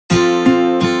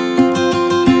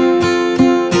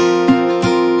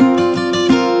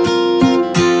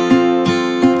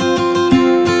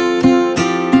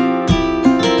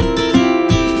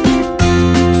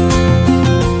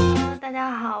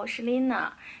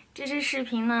这支视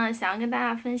频呢，想要跟大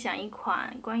家分享一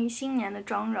款关于新年的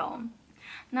妆容。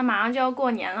那马上就要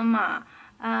过年了嘛，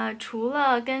除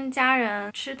了跟家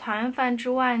人吃团圆饭之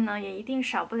外呢，也一定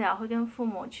少不了会跟父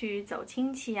母去走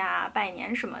亲戚呀、拜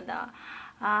年什么的。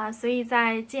所以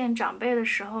在见长辈的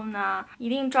时候呢，一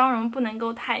定妆容不能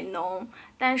够太浓，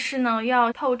但是呢，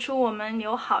要透出我们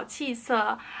有好气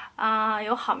色，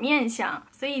有好面相。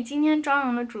所以今天妆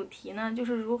容的主题呢，就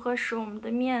是如何使我们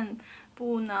的面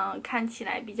部呢看起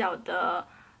来比较的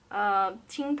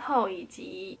清透以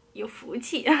及有福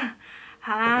气。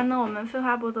好啦，那我们废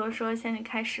话不多说，现在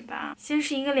开始吧。先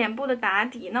是一个脸部的打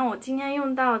底，那我今天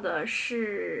用到的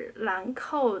是兰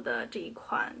蔻的这一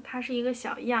款，它是一个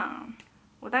小样，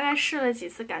我大概试了几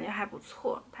次，感觉还不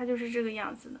错，它就是这个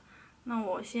样子的。那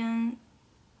我先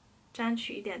沾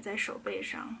取一点在手背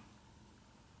上，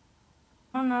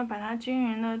然后呢，把它均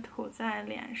匀的涂在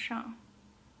脸上。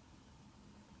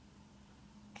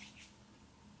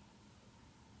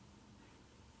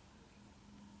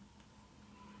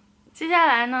接下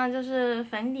来呢，就是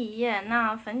粉底液。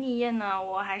那粉底液呢，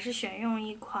我还是选用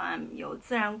一款有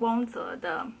自然光泽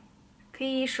的，可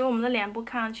以使我们的脸部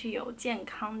看上去有健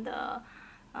康的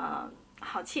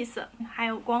好气色，还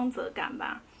有光泽感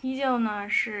吧。依旧呢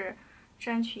是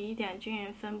沾取一点均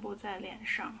匀分布在脸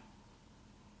上。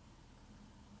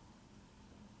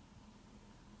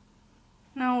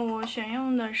那我选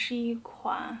用的是一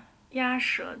款鸭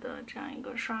舌的这样一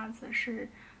个刷子，是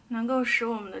能够使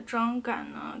我们的妆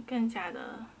感呢更加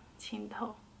的清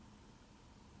透。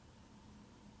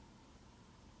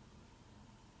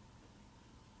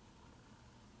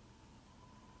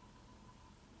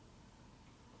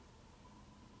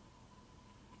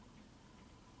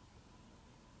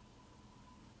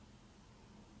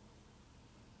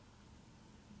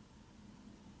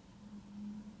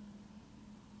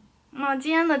那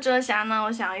今天的遮瑕呢，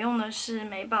我想用的是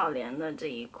美宝莲的这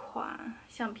一款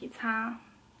橡皮擦，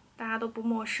大家都不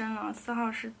陌生了，4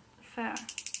号是 Fair。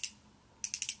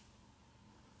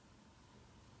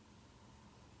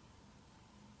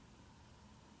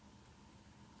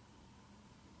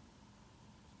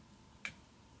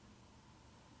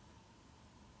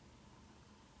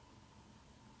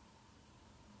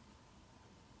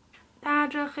大家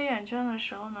遮黑眼圈的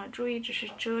时候呢，注意只是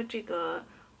遮这个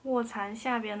卧蚕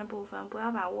下边的部分，不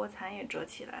要把卧蚕也遮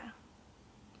起来，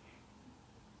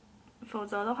否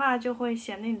则的话就会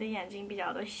显得你的眼睛比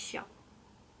较的小。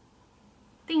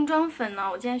定妆粉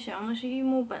呢，我今天选用的是玉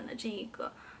木本的这一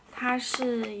个，它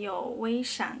是有微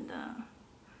闪的，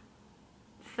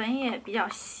粉也比较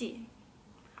细，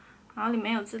然后里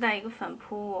面有自带一个粉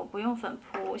扑，我不用粉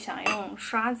扑，我想用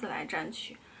刷子来沾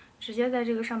取，直接在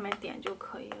这个上面点就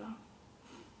可以了。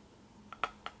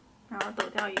然后抖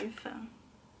掉余粉。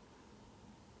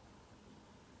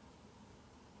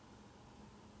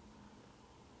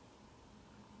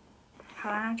好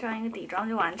啦，这样一个底妆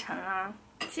就完成啦。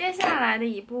接下来的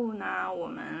一步呢，我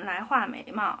们来画眉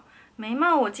毛。眉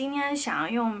毛我今天想要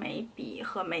用眉笔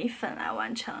和眉粉来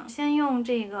完成。先用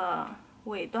这个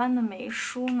尾端的眉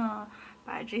梳呢，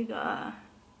把这个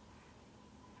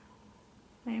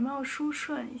眉毛梳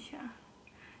顺一下，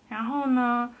然后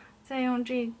呢，再用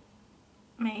这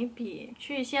眉笔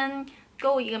去先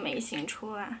勾一个眉形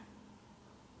出来。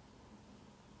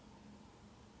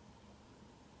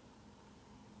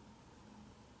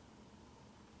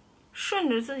顺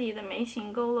着自己的眉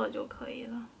形勾勒就可以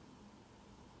了。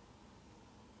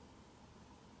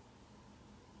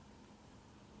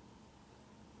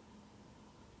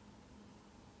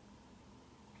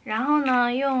然后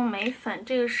呢，用眉粉，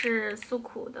这个是苏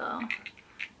苦的，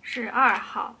是2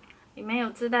号，里面有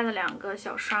自带的2个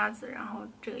小刷子，然后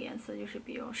这个颜色就是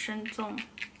比较深棕，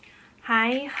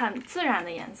还很自然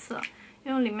的颜色。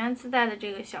用里面自带的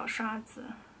这个小刷子，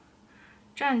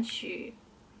蘸取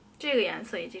这个颜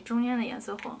色以及中间的颜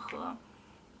色混合，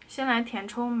先来填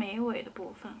充眉尾的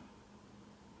部分。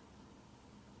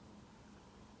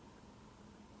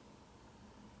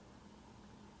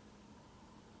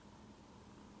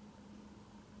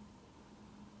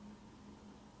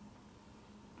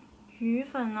余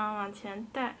粉呢往前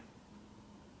带。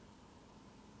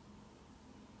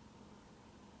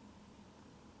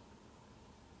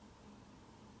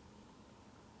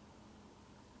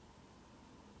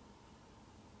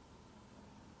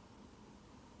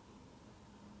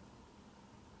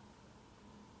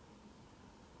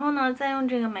然后呢，再用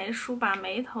这个眉梳把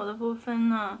眉头的部分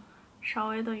呢稍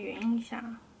微的匀一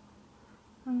下，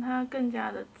让它更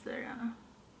加的自然。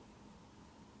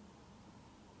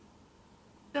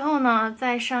最后呢，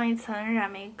再上一层染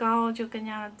眉膏，就更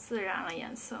加的自然了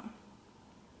颜色。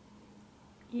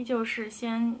依旧是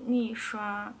先逆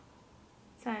刷，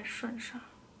再顺刷。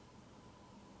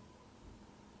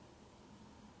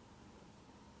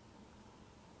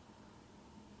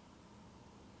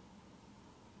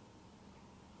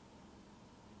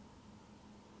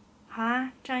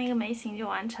啦，这样一个眉形就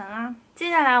完成啦。接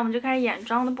下来我们就开始眼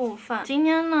妆的部分。今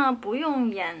天呢，不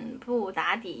用眼部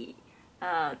打底，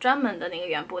专门的那个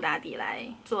眼部打底来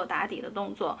做打底的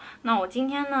动作。那我今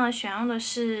天呢，选用的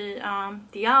是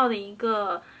迪奥的一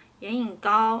个眼影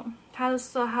膏，它的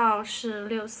色号是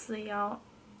641，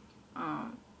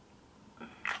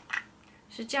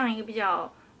是这样一个比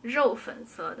较肉粉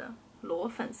色的裸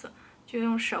粉色，就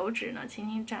用手指呢轻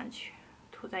轻蘸取，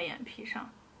涂在眼皮上，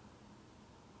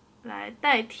来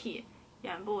代替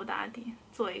眼部打底，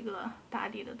做一个打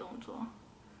底的动作。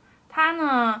它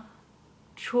呢，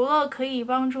除了可以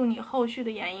帮助你后续的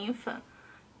眼影粉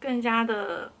更加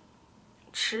的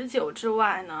持久之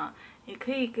外呢，也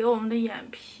可以给我们的眼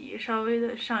皮稍微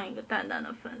的上一个淡淡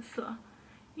的粉色。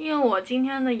因为我今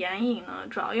天的眼影呢，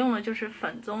主要用的就是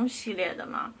粉棕系列的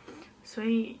嘛，所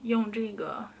以用这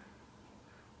个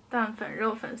淡粉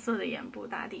肉粉色的眼部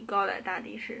打底膏来打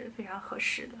底是非常合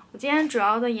适的。我今天主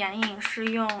要的眼影是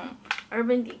用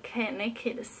Urban Decay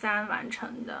Naked 3完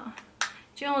成的，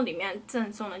就用里面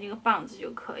赠送的这个棒子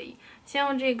就可以。先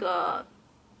用这个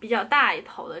比较大一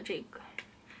头的这个，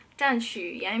蘸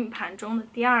取眼影盘中的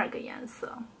第2个颜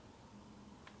色，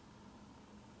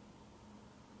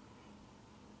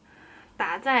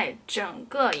打在整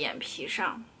个眼皮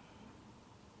上。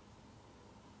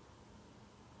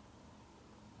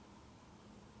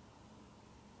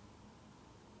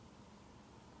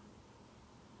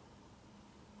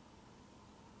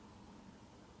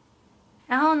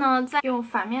然后呢，再用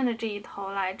反面的这一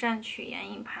头来蘸取眼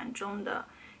影盘中的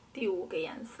第5个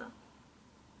颜色，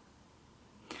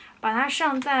把它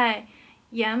上在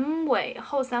眼尾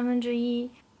后1/3，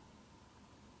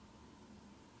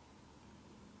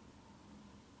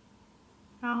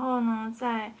然后呢，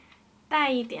再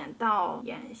带一点到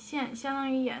眼线，相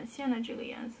当于眼线的这个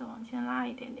颜色往前拉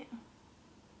一点点。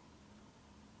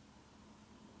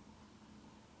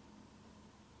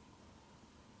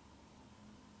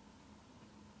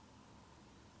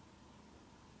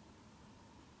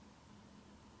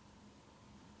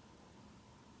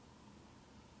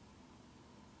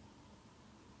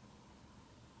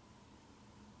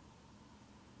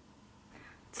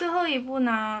最后一步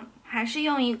呢，还是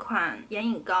用一款眼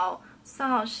影膏，色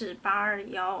号是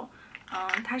821，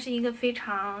它是一个非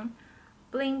常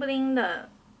bling bling 的、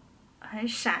很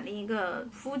闪的一个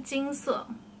肤金色。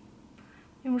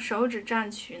用手指蘸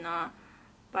取呢，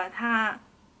把它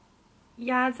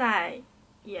压在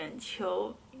眼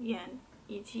球、眼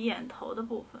以及眼头的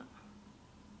部分，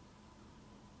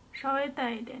稍微带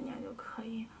一点点就可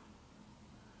以了。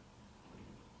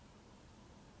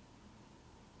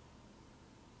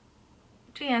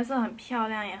这颜色很漂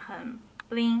亮，也很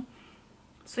bling，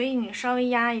 所以你稍微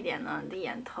压一点呢，你的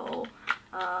眼头，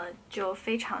就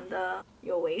非常的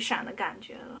有微闪的感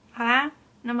觉了。好啦，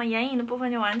那么眼影的部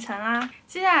分就完成啦。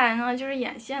接下来呢，就是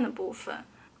眼线的部分。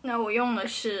那我用的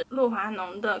是露华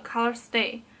浓的 Color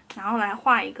Stay， 然后来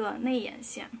画一个内眼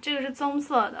线。这个是棕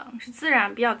色的，是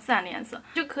比较自然的颜色，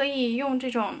就可以用这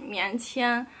种棉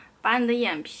签把你的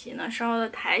眼皮呢稍微的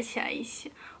抬起来一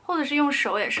些。或者是用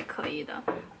手也是可以的，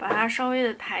把它稍微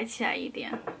的抬起来一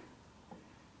点，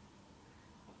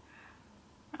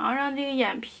然后让这个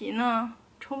眼皮呢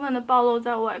充分的暴露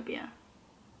在外边，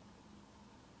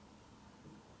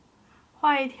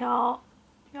画一条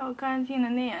比较干净的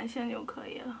内眼线就可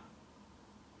以了。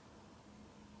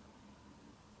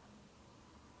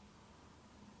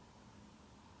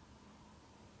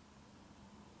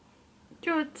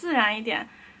就是自然一点，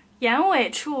眼尾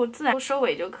处自然收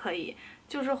尾就可以。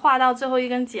就是画到最后一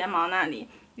根睫毛那里，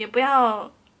也不要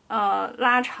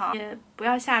拉长，也不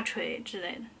要下垂之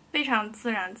类的，非常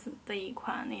自然的一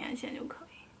款内眼线就可以。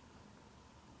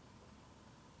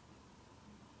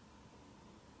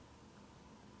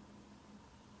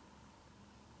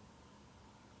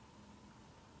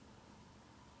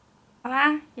好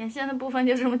啦，眼线的部分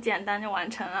就这么简单就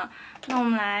完成了。那我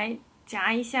们来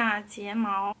夹一下睫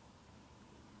毛。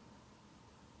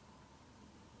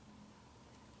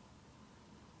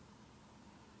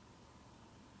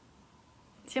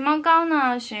睫毛膏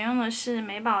呢，选用的是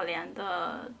美宝莲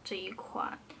的这一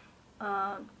款，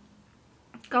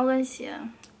高跟鞋，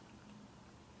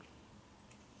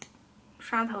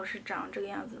刷头是长这个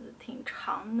样子的，挺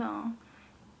长的，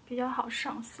比较好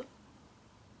上色。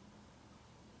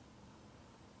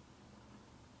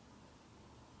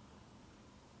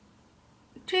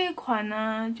这一款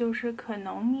呢，就是可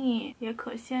浓密也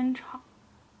可纤长，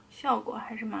效果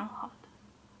还是蛮好的。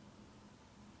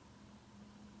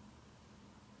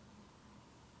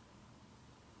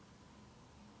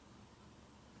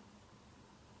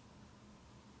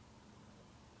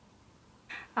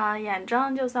眼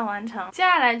妆就算完成，接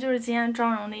下来就是今天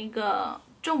妆容的一个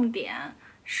重点，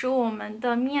使我们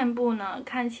的面部呢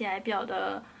看起来比较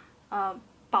的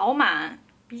饱满，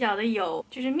比较的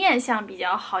就是面相比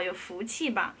较好，有福气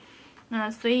吧。那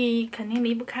所以肯定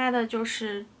离不开的就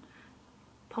是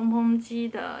蓬蓬肌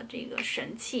的这个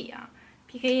神器啊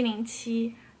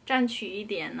 ，PK107 蘸取一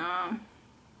点呢，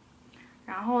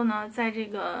然后呢在这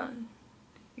个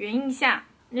圆印下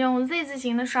用 Z 字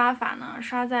形的刷法呢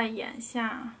刷在眼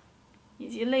下以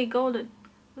及泪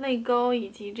沟以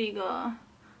及这个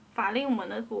法令纹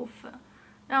的部分，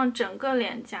让整个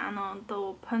脸颊呢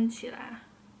都喷起来。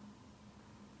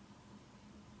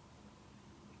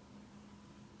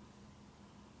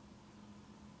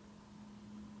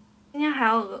今天还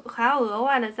要额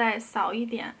外的再扫一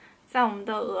点在我们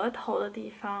的额头的地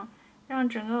方，让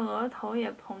整个额头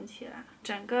也蓬起来，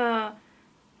整个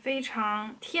非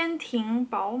常天庭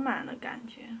饱满的感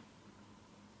觉。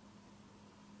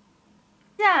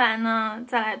接下来呢，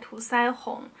再来涂腮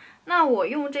红。那我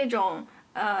用这种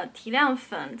提亮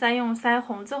粉，再用腮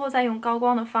红，最后再用高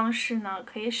光的方式呢，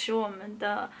可以使我们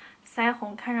的腮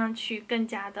红看上去更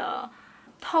加的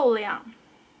透亮。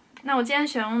那我今天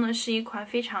选用的是一款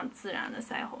非常自然的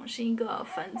腮红，是一个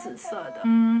粉紫色的。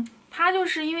它就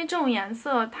是因为这种颜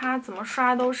色，它怎么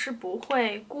刷都是不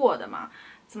会过的嘛，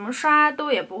怎么刷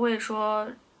都也不会说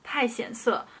太显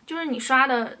色。就是你刷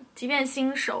的，即便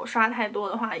新手刷太多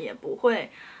的话，也不会，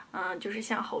就是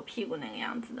像猴屁股那个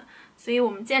样子的。所以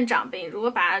我们见长辈，如果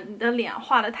把你的脸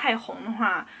画得太红的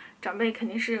话，长辈肯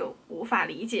定是无法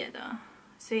理解的。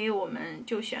所以我们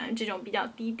就选这种比较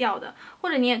低调的，或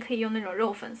者你也可以用那种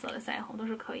肉粉色的腮红，都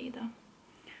是可以的。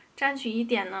蘸取一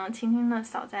点呢，轻轻的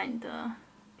扫在你的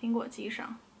苹果肌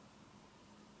上。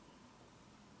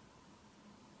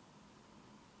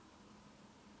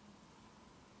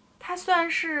它虽然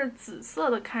是紫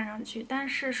色的看上去，但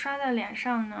是刷在脸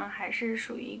上呢，还是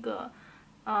属于一个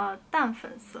淡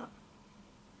粉色。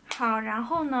好，然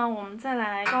后呢，我们再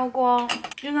来高光，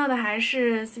用到的还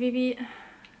是 CBB。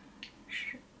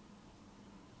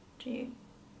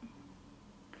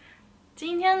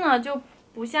今天呢就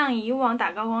不像以往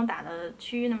打高光打的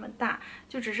区域那么大，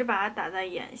就只是把它打在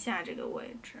眼下这个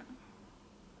位置。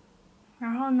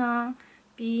然后呢，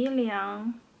鼻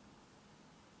梁、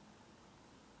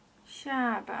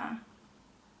下巴、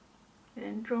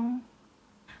人中，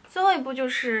最后一步就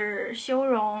是修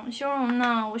容。修容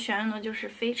呢，我选用的就是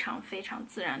非常非常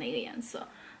自然的一个颜色。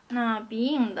那鼻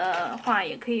影的话，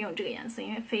也可以用这个颜色，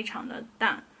因为非常的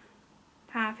淡。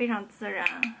它非常自然，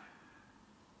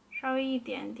稍微一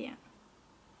点点，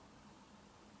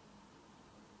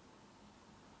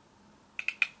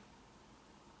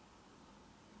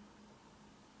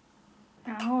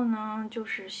然后呢就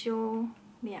是修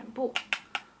脸部，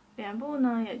脸部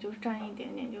呢也就是蘸一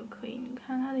点点就可以。你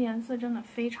看它的颜色真的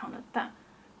非常的淡，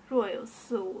若有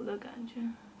似无的感觉。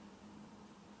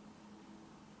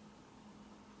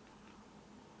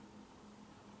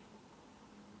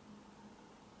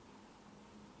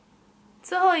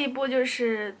最后一步就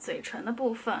是嘴唇的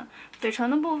部分。嘴唇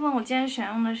的部分，我今天选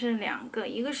用的是2个，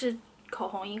一个是口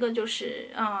红，一个就是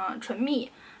唇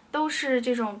蜜，都是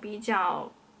这种比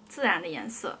较自然的颜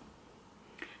色。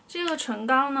这个唇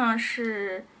膏呢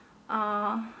是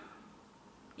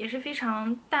也是非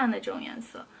常淡的这种颜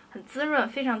色，很滋润，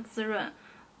非常滋润，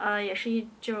也是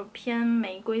就是偏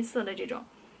玫瑰色的这种。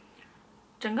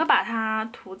整个把它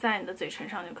涂在你的嘴唇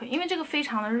上就可以，因为这个非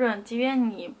常的润，即便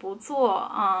你不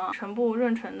做唇部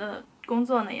润唇的工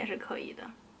作呢，也是可以的。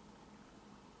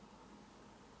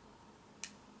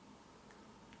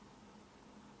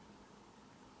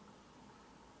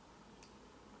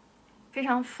非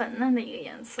常粉嫩的一个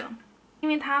颜色，因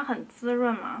为它很滋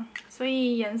润嘛，所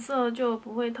以颜色就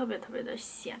不会特别的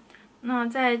显。那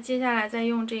接下来再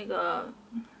用这个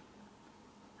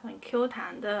很 Q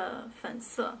弹的粉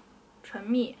色。唇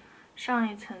蜜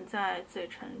上一层在嘴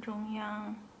唇中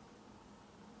央，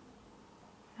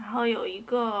然后有一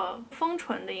个丰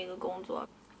唇的一个工作，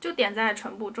就点在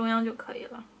唇部中央就可以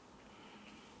了。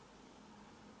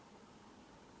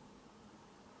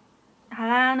好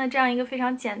啦，那这样一个非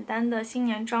常简单的新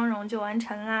年妆容就完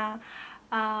成啦。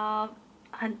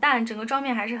很淡，整个妆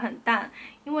面还是很淡，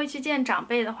因为去见长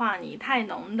辈的话，你太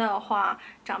浓的话，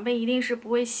长辈一定是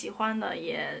不会喜欢的，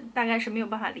也大概是没有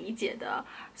办法理解的。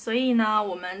所以呢，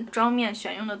我们妆面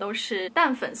选用的都是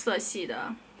淡粉色系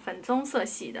的、粉棕色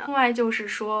系的。另外就是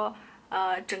说，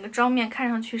整个妆面看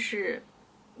上去是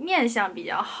面相比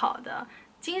较好的，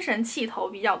精神气头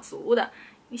比较足的。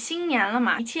新年了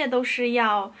嘛，一切都是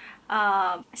要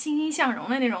欣欣向荣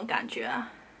的那种感觉。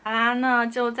好啦，那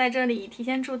就在这里提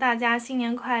前祝大家新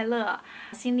年快乐，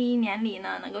新的一年里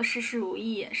呢能够事事如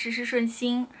意，事事顺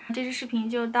心。这支视频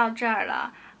就到这儿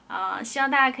了，希望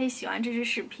大家可以喜欢这支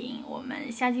视频，我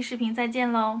们下期视频再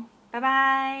见喽，拜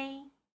拜。